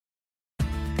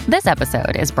This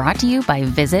episode is brought to you by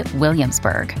Visit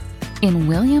Williamsburg. In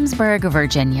Williamsburg,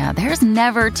 Virginia, there's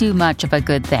never too much of a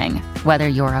good thing. Whether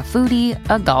you're a foodie,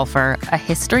 a golfer, a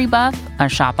history buff, a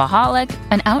shopaholic,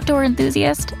 an outdoor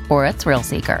enthusiast, or a thrill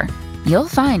seeker, you'll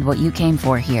find what you came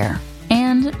for here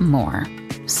and more.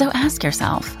 So ask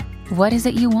yourself, what is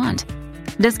it you want?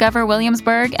 Discover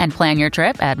Williamsburg and plan your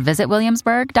trip at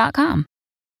visitwilliamsburg.com.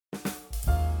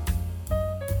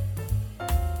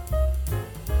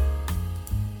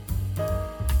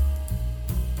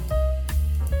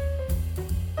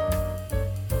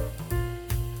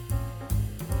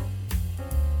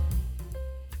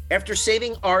 After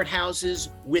saving art houses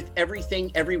with Everything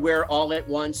Everywhere All at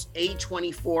Once,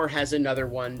 A24 has another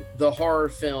one, the horror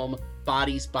film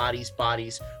Bodies, Bodies,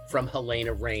 Bodies from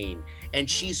Helena Rain. And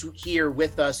she's here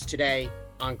with us today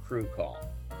on Crew Call.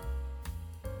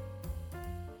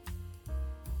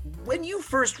 When you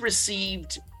first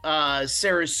received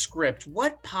Sarah's script,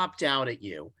 what popped out at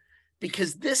you?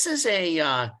 Because this is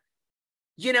a,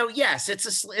 yes,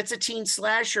 it's a teen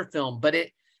slasher film, but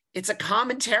it's a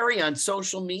commentary on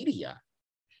social media.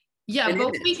 Yeah, and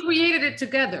but we created it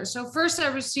together. So first I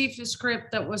received a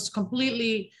script that was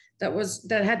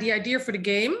that had the idea for the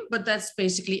game, but that's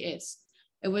basically it.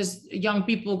 It was young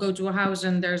people go to a house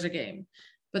and there's a game,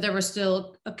 but there was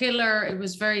still a killer. It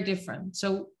was very different.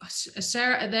 So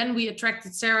then we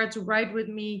attracted Sarah to write with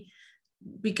me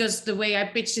because the way I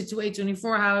pitched it to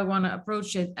A24, how I want to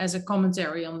approach it as a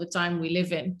commentary on the time we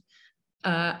live in.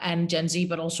 And Gen Z,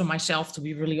 but also myself, to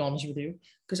be really honest with you,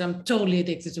 because I'm totally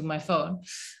addicted to my phone.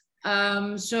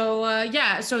 So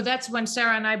that's when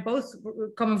Sarah and I both,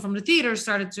 coming from the theater,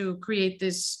 started to create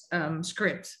this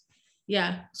script.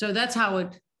 Yeah, so that's how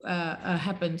it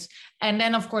happened. And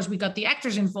then, of course, we got the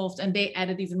actors involved, and they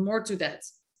added even more to that,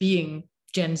 being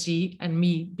Gen Z and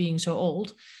me being so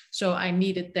old. So I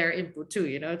needed their input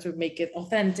too, to make it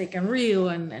authentic and real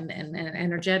and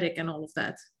energetic and all of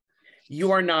that.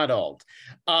 You are not old.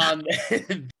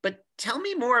 But tell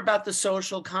me more about the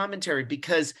social commentary,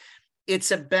 because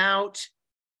it's about,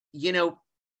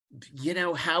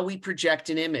 how we project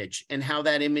an image and how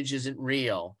that image isn't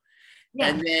real. Yeah.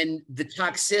 And then the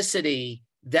toxicity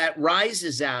that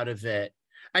rises out of it.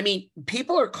 I mean,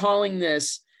 people are calling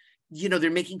this, they're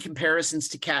making comparisons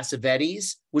to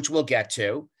Cassavetes, which we'll get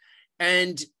to.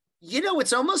 And,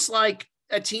 it's almost like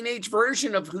a teenage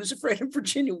version of Who's Afraid of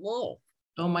Virginia Woolf.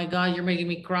 Oh my God, you're making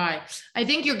me cry. I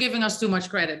think you're giving us too much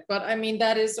credit, but I mean,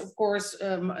 that is, of course,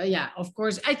 of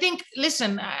course. I think,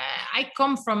 listen, I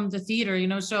come from the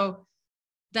theater, so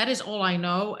that is all I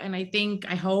know. And I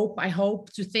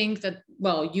hope to think that,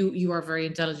 well, you are a very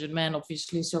intelligent man,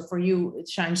 obviously. So for you, it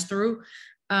shines through.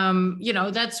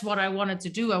 That's what I wanted to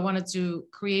do. I wanted to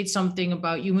create something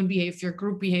about human behavior,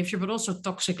 group behavior, but also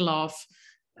toxic love.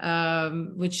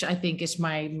 Which I think is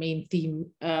my main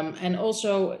theme. And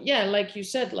also, like you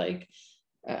said,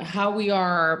 how we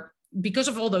are, because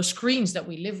of all those screens that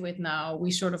we live with now, we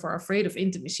sort of are afraid of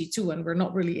intimacy too. And we're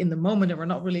not really in the moment, and we're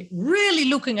not really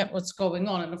looking at what's going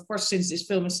on. And of course, since this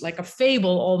film is like a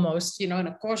fable almost, and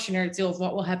a cautionary tale of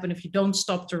what will happen if you don't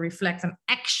stop to reflect and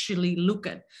actually look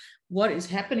at what is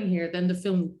happening here, then the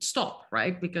film would stop,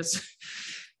 right? Because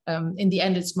in the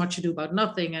end, it's much ado about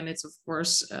nothing. And it's, of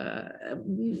course,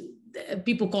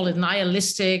 people call it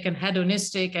nihilistic and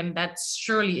hedonistic, and that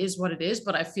surely is what it is.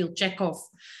 But I feel Chekhov,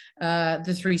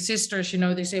 the three sisters,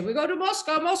 they say, we go to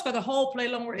Moscow, the whole play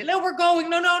long, we're going,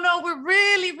 no, we're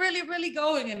really, really, really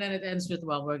going. And then it ends with,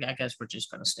 well, I guess we're just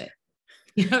going to stay.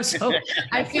 So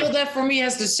I feel that for me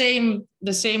has the same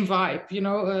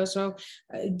vibe, so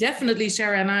definitely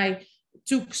Sarah and I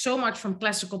took so much from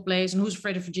classical plays, and Who's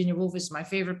Afraid of Virginia Woolf is my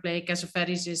favorite play.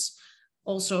 Cassavetes is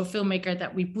also a filmmaker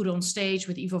that we put on stage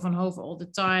with Ivo van Hove all the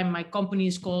time. My company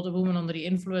is called A Woman Under the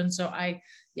Influence. So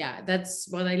that's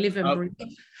what I live and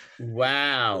breathe.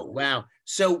 Wow.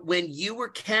 So when you were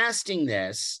casting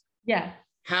this,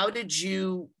 how did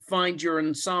you find your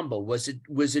ensemble? Was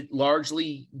it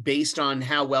largely based on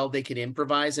how well they could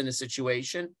improvise in a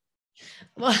situation?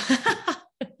 Well,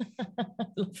 I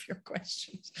love your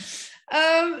questions.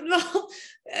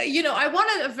 I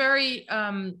wanted a very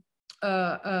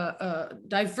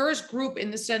diverse group,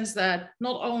 in the sense that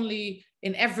not only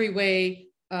in every way,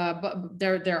 but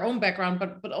their own background,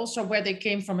 but also where they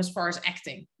came from as far as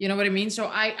acting. You know what I mean? So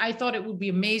I thought it would be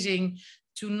amazing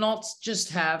to not just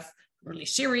have really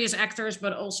serious actors,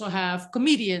 but also have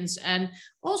comedians, and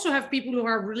also have people who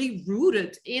are really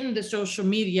rooted in the social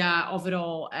media of it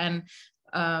all. And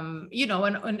you know,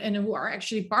 and who are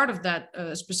actually part of that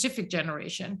specific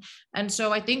generation. And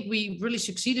so I think we really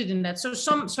succeeded in that.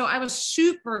 So I was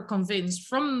super convinced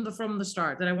from the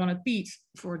start that I wanted Pete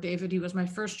for David. He was my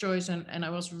first choice, and I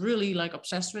was really like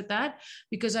obsessed with that,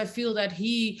 because I feel that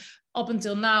he, up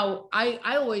until now, I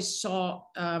always saw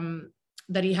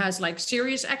that he has like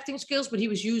serious acting skills, but he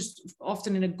was used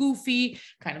often in a goofy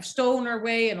kind of stoner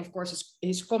way. And of course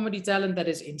his comedy talent, that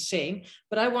is insane.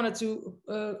 But I wanted to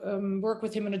work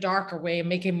with him in a darker way and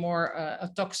make him more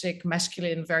a toxic,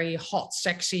 masculine, very hot,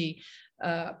 sexy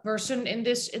person in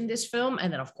this film.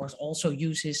 And then of course also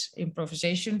use his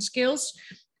improvisation skills.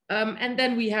 And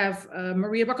then we have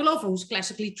Maria Bakalova, who's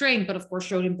classically trained, but of course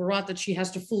showed in Borat that she has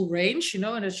the full range, you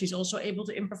know, and that she's also able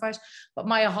to improvise. But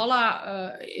Maya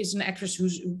Halla is an actress who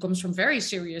comes from very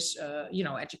serious, you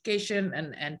know, education,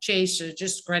 and Chase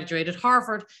just graduated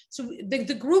Harvard. So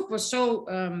the group was so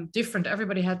different.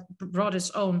 Everybody had brought his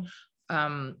own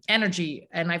energy,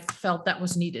 and I felt that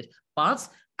was needed. But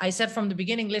I said from the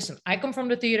beginning, listen, I come from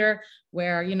the theater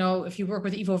where, you know, if you work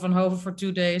with Ivo van Hove for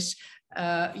 2 days,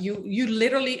 you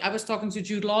literally, I was talking to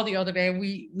Jude Law the other day,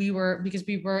 we were, because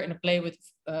we were in a play with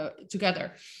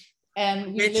together,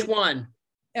 and which one?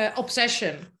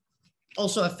 Obsession,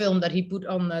 also a film that he put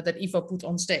on that Ivo put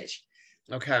on stage.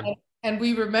 Okay. And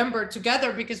we remember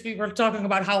together, because we were talking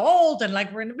about how old, and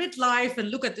like we're in the midlife,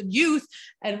 and look at the youth,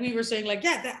 and we were saying like,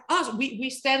 yeah, that us, we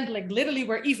stand like literally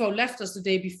where Ivo left us the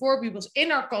day before. We was in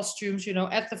our costumes, you know,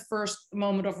 at the first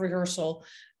moment of rehearsal.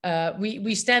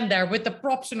 We stand there with the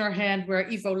props in our hand where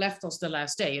Ivo left us the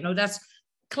last day. You know, that's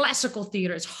classical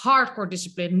theater. It's hardcore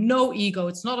discipline, no ego.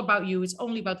 It's not about you. It's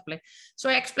only about the play. So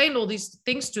I explained all these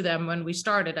things to them when we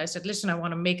started. I said, listen, I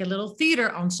want to make a little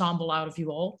theater ensemble out of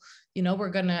you all. You know,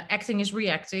 acting is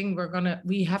reacting.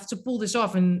 We have to pull this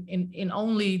off in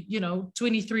only, you know,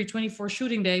 23, 24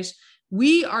 shooting days.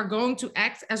 We are going to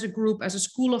act as a group, as a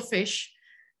school of fish.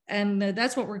 And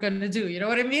that's what we're going to do. You know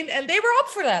what I mean? And they were up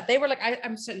for that. They were like,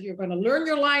 I'm saying, you're going to learn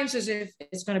your lines as if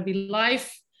it's going to be live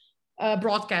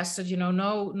broadcasted, you know,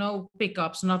 no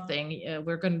pickups, nothing.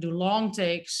 We're going to do long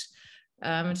takes.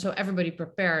 And so everybody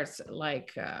prepared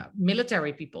like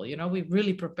military people, you know, we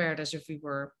really prepared as if we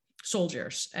were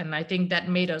soldiers. And I think that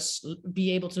made us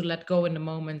be able to let go in the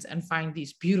moment and find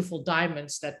these beautiful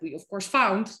diamonds that we of course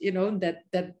found, you know, that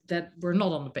were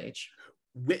not on the page.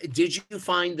 Did you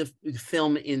find the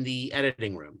film in the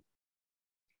editing room,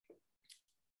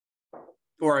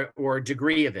 or a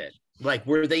degree of it? Like,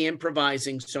 were they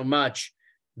improvising so much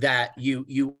that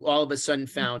you all of a sudden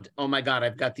found, oh my God,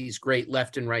 I've got these great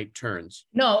left and right turns?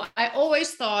 No, I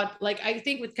always thought, like, I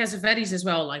think with Cassavetes as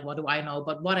well, like, what do I know?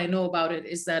 But what I know about it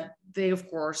is that they, of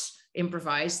course,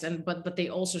 improvised, but they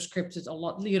also scripted a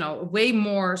lot, you know, way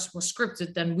more was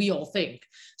scripted than we all think.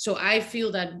 So I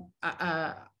feel that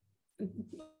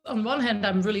on one hand,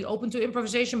 I'm really open to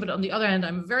improvisation, but on the other hand,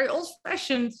 I'm a very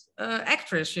old-fashioned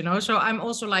actress, you know. So I'm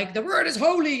also like, the word is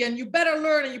holy, and you better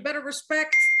learn, and you better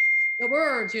respect the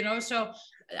word, you know. So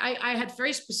I had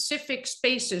very specific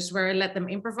spaces where I let them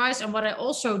improvise. And what I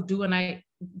also do, and I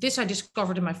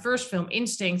discovered in my first film,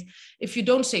 Instinct, if you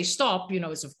don't say stop, you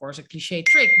know, it's of course a cliche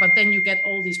trick, but then you get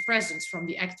all these presents from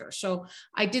the actors. So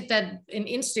I did that in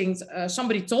Instinct.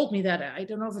 Somebody told me that, I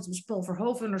don't know if it was Paul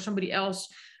Verhoeven or somebody else,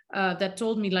 that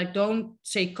told me, like, don't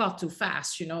say cut too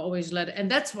fast, you know, always let it.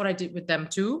 And that's what I did with them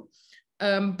too.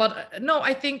 But no,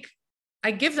 I think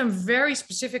I give them very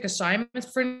specific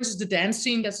assignments. For instance, the dance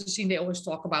scene, that's the scene they always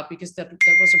talk about, because that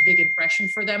was a big impression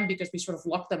for them, because we sort of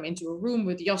locked them into a room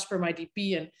with Jasper, my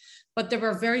DP, but there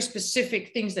were very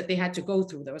specific things that they had to go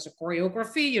through. There was a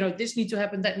choreography, you know, this needs to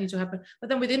happen, that needs to happen. But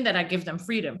then within that, I give them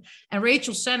freedom. And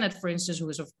Rachel Sennett, for instance, who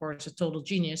is of course a total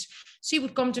genius, she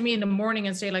would come to me in the morning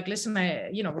and say, like, listen,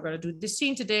 you know, we're going to do this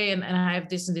scene today, and I have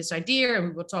this and this idea, and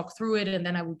we will talk through it. And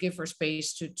then I would give her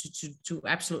space to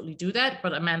absolutely do that.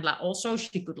 But Amanda also,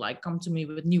 she could like come to me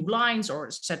with new lines,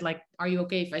 or said like, are you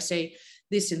okay if I say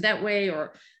this in that way?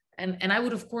 Or and I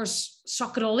would of course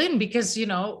suck it all in, because, you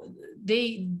know,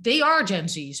 they are Gen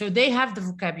Z, so they have the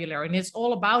vocabulary, and it's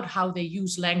all about how they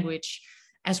use language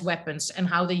as weapons, and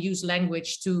how they use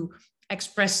language to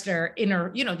express their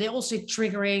inner, you know, they all say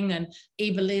triggering and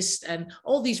ableist and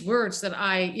all these words that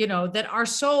you know, that are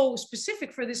so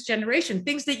specific for this generation,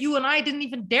 things that you and I didn't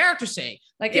even dare to say.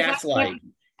 Like, if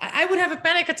I would have a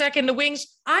panic attack in the wings,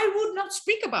 I would not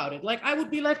speak about it. Like, I would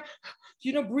be like,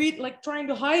 you know, breathe, like trying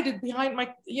to hide it behind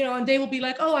my, you know, and they will be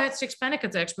like, oh, I had 6 panic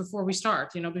attacks before we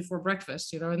start, you know, before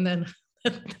breakfast, you know, and then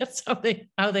that's how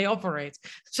they operate.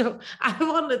 So I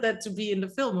wanted that to be in the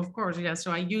film, of course. Yeah.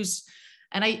 So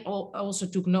I also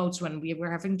took notes when we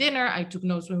were having dinner. I took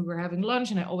notes when we were having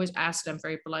lunch, and I always asked them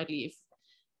very politely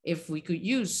if we could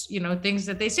use, things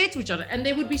that they say to each other, and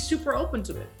they would be super open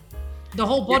to it. The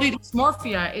whole body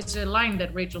dysmorphia is a line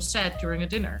that Rachel said during a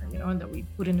dinner, and that we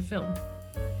put in the film.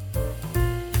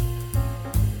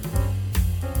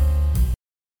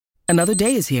 Another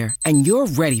day is here, and you're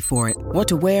ready for it. What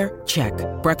to wear? Check.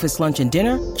 Breakfast, lunch, and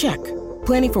dinner? Check.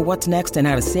 Planning for what's next and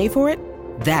how to save for it?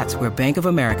 That's where Bank of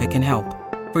America can help.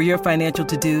 For your financial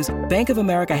to-dos, Bank of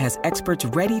America has experts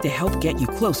ready to help get you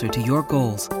closer to your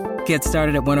goals. Get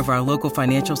started at one of our local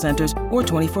financial centers or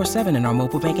 24/7 in our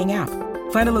mobile banking app.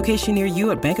 Find a location near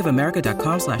you at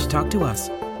bankofamerica.com/talktous.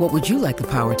 What would you like the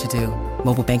power to do?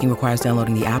 Mobile banking requires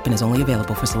downloading the app and is only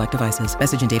available for select devices.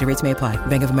 Message and data rates may apply.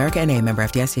 Bank of America N.A., member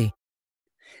FDIC.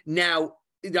 Now,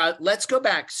 let's go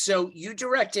back. So you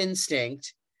direct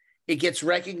Instinct. It gets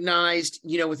recognized,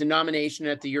 with a nomination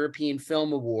at the European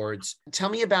Film Awards. Tell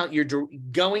me about your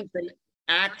going from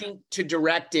acting to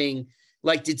directing.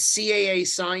 Like, did CAA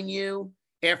sign you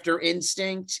after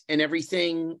Instinct and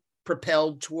everything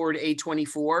propelled toward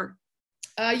A24?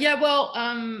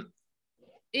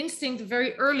 Instinct,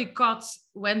 very early cut,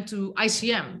 went to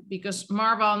ICM because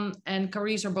Marwan and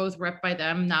Carice are both rep by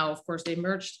them. Now, of course, they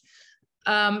merged.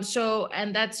 And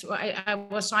that's why I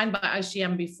was signed by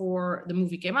ICM before the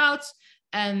movie came out.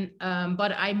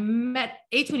 But I met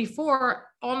A24,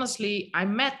 honestly, I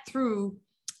met through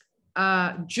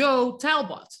Joe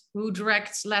Talbot, who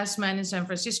directs Last Man in San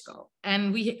Francisco.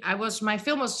 And my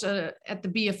film was at the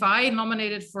BFI,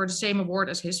 nominated for the same award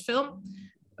as his film,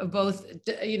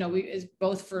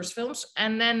 both first films.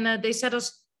 And then they set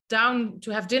us down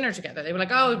to have dinner together. They were like,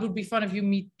 oh, it would be fun if you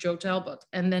meet Joe Talbot.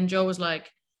 And then Joe was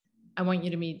like, I want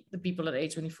you to meet the people at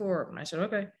A24. And I said,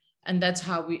 okay. And that's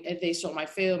how they saw my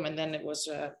film. And then it was,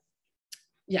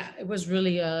 it was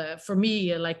really, for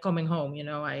me, like coming home,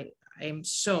 I am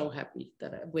so happy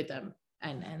with them.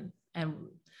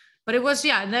 But it was,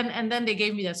 and then they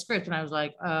gave me that script and I was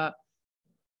like, I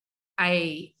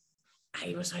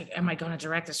was like, am I going to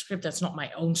direct a script that's not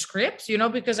my own script?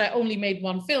 Because I only made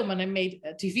one film and I made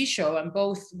a TV show and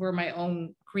both were my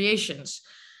own creations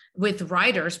with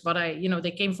writers, but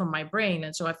they came from my brain.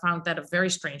 And so I found that a very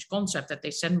strange concept that they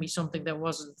sent me something that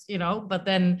wasn't, but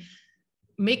then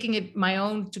making it my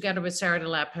own together with Sarah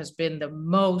DeLapp has been the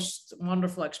most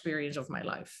wonderful experience of my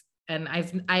life. And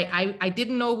I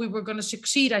didn't know we were going to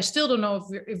succeed. I still don't know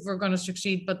if we're going to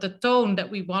succeed, but the tone that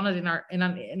we wanted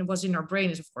and it was in our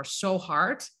brain is of course so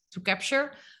hard to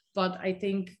capture, but I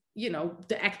think,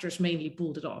 the actors mainly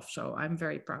pulled it off. So I'm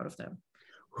very proud of them.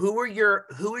 Who are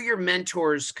your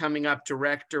mentors coming up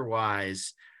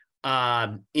director-wise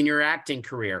in your acting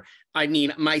career? I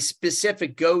mean, my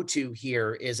specific go-to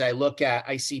here is I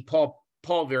see Paul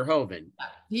Verhoeven.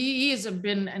 He has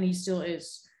been, and he still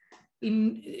is,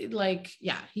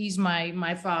 he's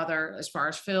my father as far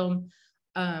as film.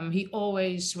 He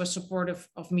always was supportive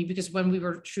of me because when we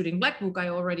were shooting Black Book, I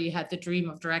already had the dream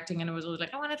of directing and it was always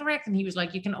like, I want to direct. And he was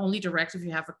like, you can only direct if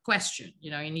you have a question,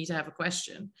 you need to have a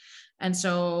question. And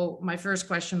so my first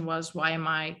question was, why am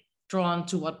I drawn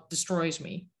to what destroys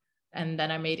me? And then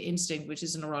I made Instinct, which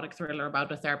is an erotic thriller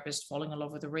about a therapist falling in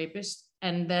love with a rapist.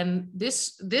 And then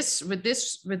with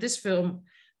this film,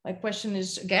 my question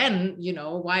is again,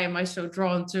 why am I so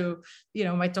drawn to,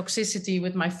 my toxicity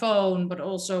with my phone, but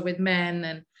also with men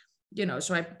and,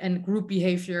 and group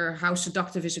behavior, how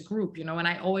seductive is a group, and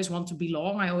I always want to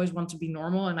belong. I always want to be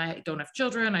normal and I don't have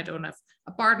children. I don't have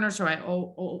a partner. So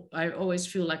I always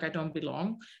feel like I don't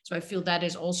belong. So I feel that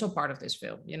is also part of this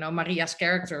film, Maria's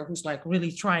character who's like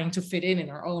really trying to fit in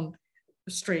her own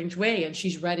strange way. And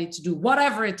she's ready to do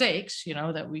whatever it takes,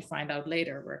 that we find out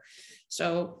later.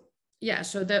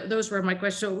 Those were my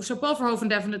questions. So Paul Verhoeven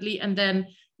definitely, and then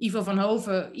Ivo van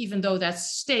Hove, even though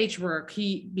that's stage work,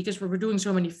 because we were doing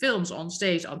so many films on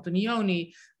stage,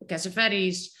 Antonioni,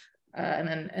 Cassavetes, and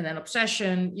then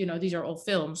Obsession, these are all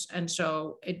films. And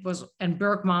so it was, and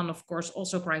Bergman, of course,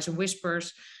 also Cries and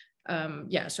Whispers.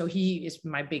 So he is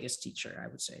my biggest teacher, I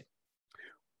would say.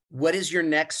 What is your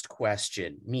next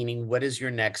question? Meaning, what is your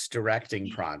next directing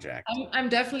project? I'm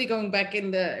definitely going back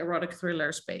in the erotic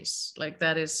thriller space. Like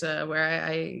that is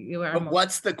where I'm.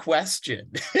 What's the question?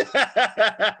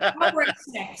 Power and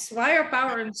sex. Why are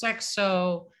power and sex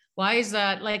so? Why is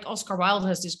that? Like Oscar Wilde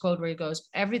has this quote where he goes,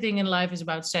 "Everything in life is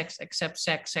about sex except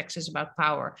sex. Sex is about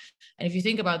power." And if you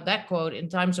think about that quote in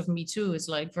times of Me Too, it's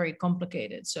like very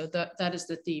complicated. So that is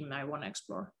the theme I want to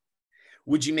explore.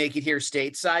 Would you make it here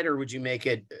stateside or would you make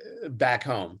it back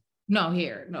home? No,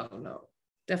 here. No.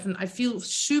 Definitely. I feel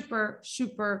super,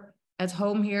 super at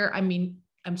home here. I mean,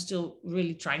 I'm still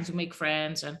really trying to make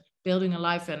friends and building a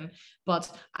life,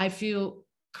 but I feel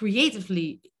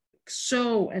creatively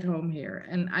so at home here.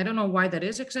 And I don't know why that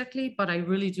is exactly, but I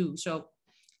really do. So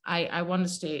I want to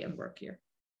stay and work here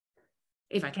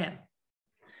if I can.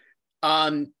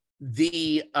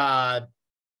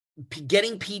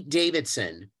 Getting Pete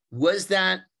Davidson, was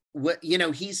that what, you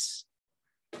know, he's,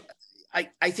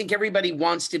 I think everybody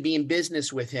wants to be in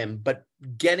business with him, but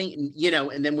getting, you know,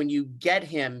 and then when you get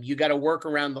him, you got to work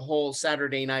around the whole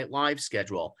Saturday Night Live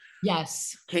schedule.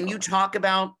 Yes. Can you talk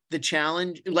about the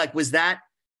challenge? Like, was that,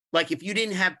 like, if you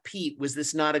didn't have Pete, was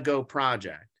this not a go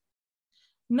project?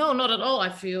 No, not at all. I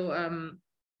feel,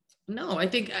 no, I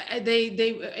think they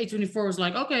A24 was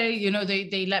like, okay, you know,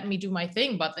 they let me do my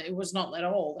thing, but it was not at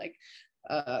all like,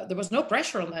 there was no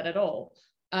pressure on that at all.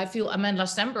 I feel Amanda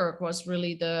Stenberg was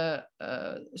really the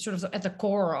sort of at the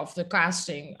core of the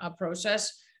casting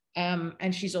process.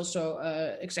 And she's also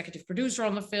executive producer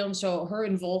on the film. So her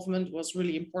involvement was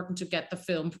really important to get the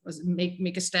film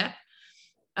make a step.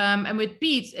 And with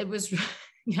Pete, it was,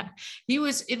 yeah,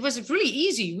 it was really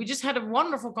easy. We just had a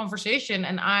wonderful conversation,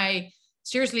 and I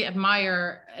seriously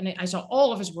admire, and I saw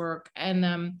all of his work.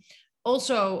 And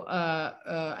also,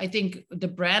 I think the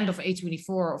brand of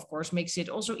A24, of course, makes it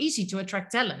also easy to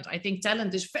attract talent. I think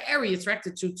talent is very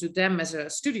attracted to them as a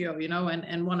studio, you know,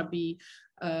 and want to be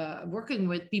working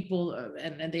with people.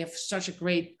 And they have such a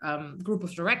great group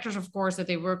of directors, of course, that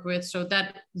they work with. So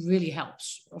that really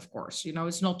helps, of course. You know,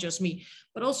 it's not just me,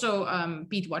 but also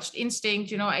Pete watched Instinct.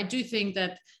 You know, I do think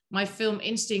that my film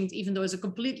Instinct, even though it's a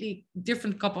completely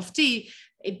different cup of tea,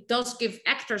 it does give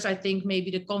actors, I think,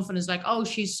 maybe the confidence, like, oh,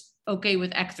 she's okay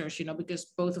with actors, you know, because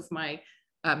both of my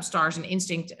stars in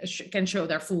Instinct can show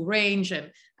their full range.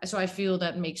 And so I feel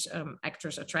that makes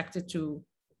actors attracted to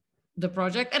the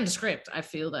project and the script. I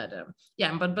feel that,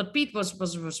 yeah, but Pete was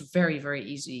very, very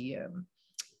easy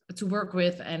to work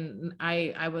with. And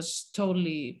I was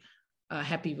totally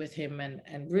happy with him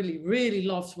and really, really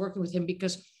loved working with him,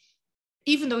 because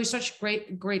even though he's such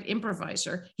a great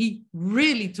improviser, he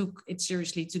really took it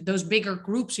seriously to those bigger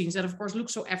group scenes that, of course, look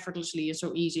so effortlessly and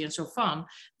so easy and so fun.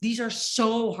 These are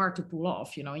so hard to pull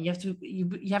off, you know, and you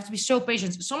have to be so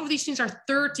patient. Some of these scenes are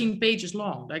 13 pages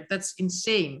long. Like, that's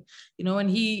insane, you know, and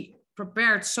he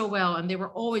prepared so well, and they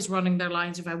were always running their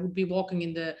lines. If I would be walking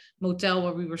in the motel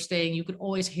where we were staying, you could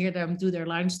always hear them do their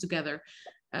lines together.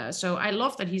 So I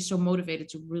love that he's so motivated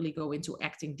to really go into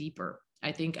acting deeper,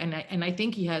 I think, and I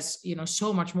think he has, you know,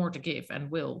 so much more to give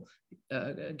and will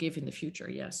give in the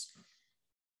future. Yes.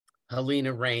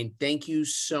 Halina Reijn, thank you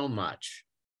so much.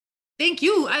 Thank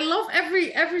you. I love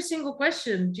every single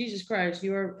question. Jesus Christ,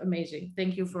 you are amazing.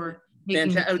 Thank you for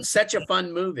making it's such a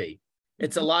fun movie.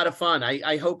 It's a lot of fun.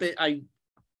 I hope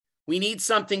we need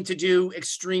something to do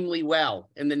extremely well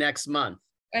in the next month.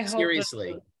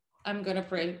 Seriously. I'm gonna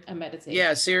pray and meditate.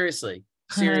 Yeah, seriously.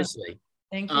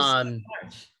 Thank you so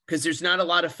much. Because there's not a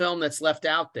lot of film that's left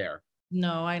out there.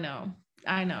 No, I know.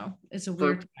 It's a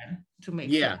weird time to make.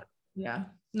 Yeah. Yeah.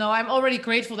 No, I'm already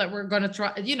grateful that we're going to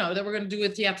try, you know, that we're going to do a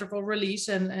theatrical release,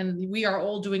 and we are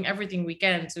all doing everything we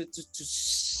can to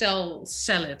sell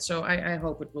it. So I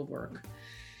hope it will work.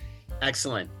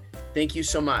 Excellent. Thank you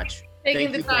so much.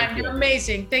 Taking the time. You're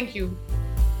amazing. Thank you.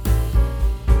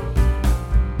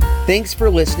 Thanks for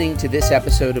listening to this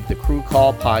episode of the Crew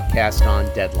Call podcast on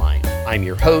Deadline. I'm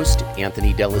your host,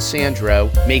 Anthony D'Alessandro.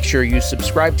 Make sure you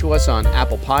subscribe to us on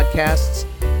Apple Podcasts,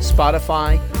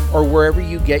 Spotify, or wherever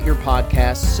you get your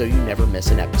podcasts so you never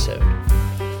miss an episode.